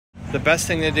the best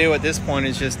thing to do at this point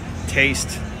is just taste,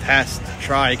 test,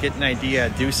 try, get an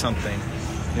idea, do something.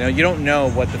 You know, you don't know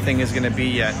what the thing is going to be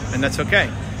yet, and that's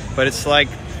okay. But it's like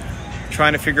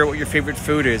trying to figure out what your favorite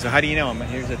food is. Or how do you know?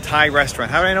 Here's a Thai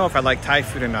restaurant. How do I know if I like Thai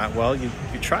food or not? Well, you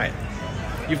try it.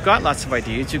 You've got lots of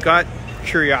ideas. You've got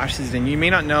curiosities, and you may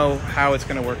not know how it's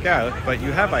going to work out, but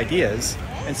you have ideas.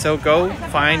 And so go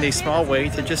find a small way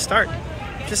to just start.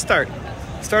 Just start.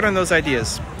 Start on those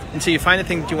ideas until you find the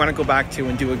thing that you want to go back to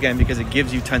and do again, because it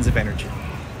gives you tons of energy.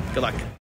 Good luck.